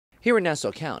Here in Nassau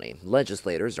County,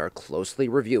 legislators are closely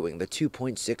reviewing the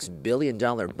 $2.6 billion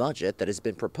budget that has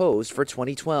been proposed for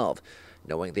 2012,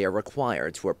 knowing they are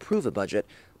required to approve a budget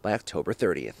by October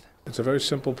 30th. It's a very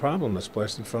simple problem that's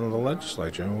placed in front of the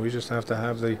legislature, and we just have to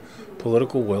have the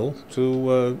political will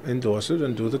to endorse it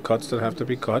and do the cuts that have to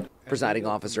be cut. Presiding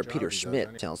Officer Peter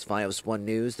Schmidt tells FiOS1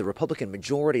 News the Republican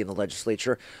majority in the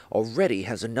legislature already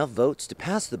has enough votes to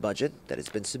pass the budget that has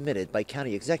been submitted by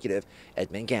County Executive Ed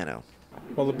Mangano.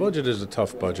 Well, the budget is a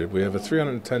tough budget. We have a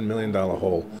 $310 million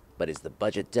hole. But is the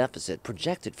budget deficit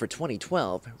projected for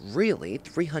 2012 really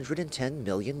 $310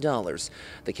 million?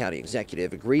 The county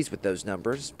executive agrees with those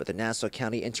numbers, but the Nassau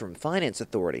County Interim Finance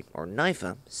Authority, or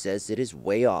NIFA, says it is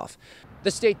way off.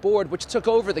 The state board, which took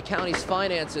over the county's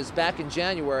finances back in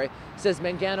January, says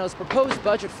Mangano's proposed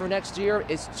budget for next year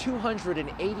is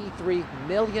 $283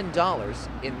 million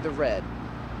in the red.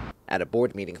 At a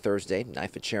board meeting Thursday,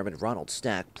 NIFA Chairman Ronald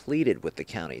Stack pleaded with the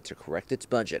county to correct its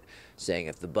budget, saying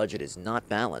if the budget is not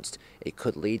balanced, it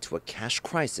could lead to a cash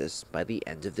crisis by the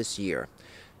end of this year.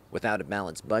 Without a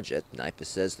balanced budget, NIFA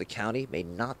says the county may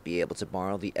not be able to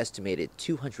borrow the estimated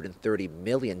 $230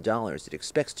 million it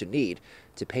expects to need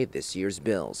to pay this year's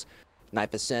bills.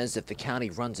 NIFA says if the county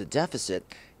runs a deficit,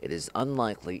 it is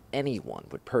unlikely anyone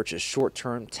would purchase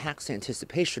short-term tax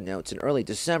anticipation notes in early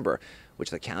December, which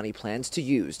the county plans to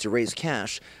use to raise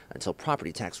cash until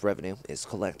property tax revenue is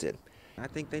collected. I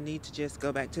think they need to just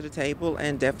go back to the table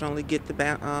and definitely get the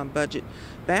budget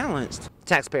balanced.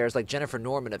 Taxpayers like Jennifer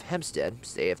Norman of Hempstead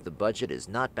say if the budget is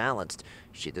not balanced,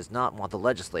 she does not want the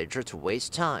legislature to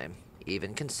waste time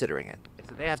even considering it.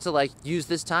 So they have to use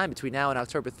this time between now and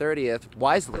October 30th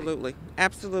wisely. Absolutely.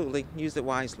 Absolutely. Use it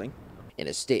wisely. In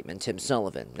a statement, Tim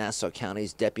Sullivan, Nassau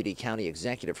County's Deputy County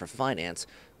Executive for Finance,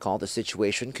 called the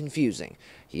situation confusing.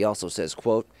 He also says,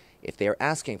 quote, if they are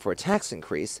asking for a tax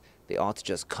increase, they ought to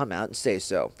just come out and say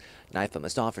so. NIFA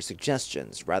must offer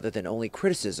suggestions rather than only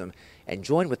criticism and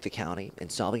join with the county in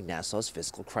solving Nassau's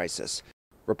fiscal crisis.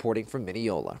 Reporting from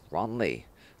Mineola, Ron Lee,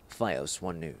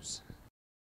 FiOS1 News.